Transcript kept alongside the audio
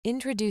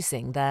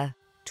Introducing the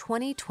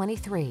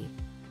 2023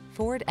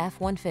 Ford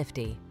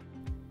F-150.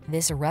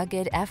 This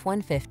rugged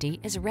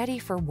F-150 is ready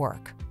for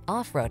work,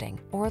 off-roading,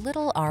 or a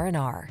little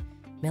R&R.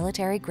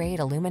 Military-grade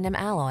aluminum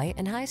alloy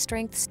and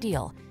high-strength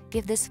steel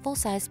give this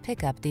full-size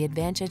pickup the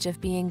advantage of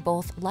being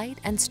both light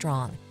and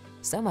strong,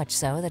 so much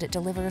so that it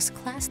delivers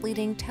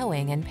class-leading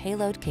towing and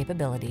payload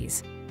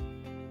capabilities.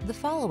 The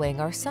following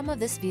are some of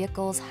this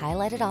vehicle's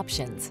highlighted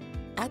options: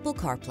 Apple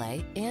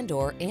CarPlay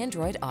and/or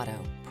Android Auto,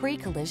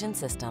 pre-collision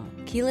system,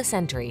 keyless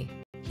entry,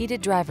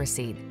 heated driver's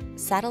seat,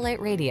 satellite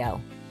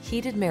radio,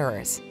 heated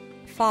mirrors,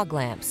 fog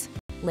lamps,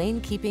 lane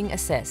keeping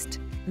assist,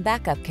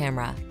 backup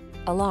camera,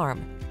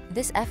 alarm.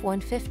 This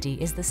F-150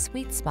 is the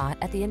sweet spot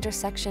at the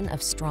intersection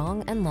of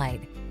strong and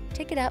light.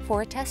 Take it out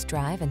for a test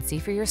drive and see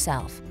for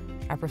yourself.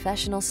 Our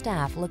professional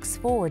staff looks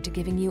forward to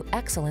giving you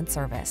excellent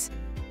service.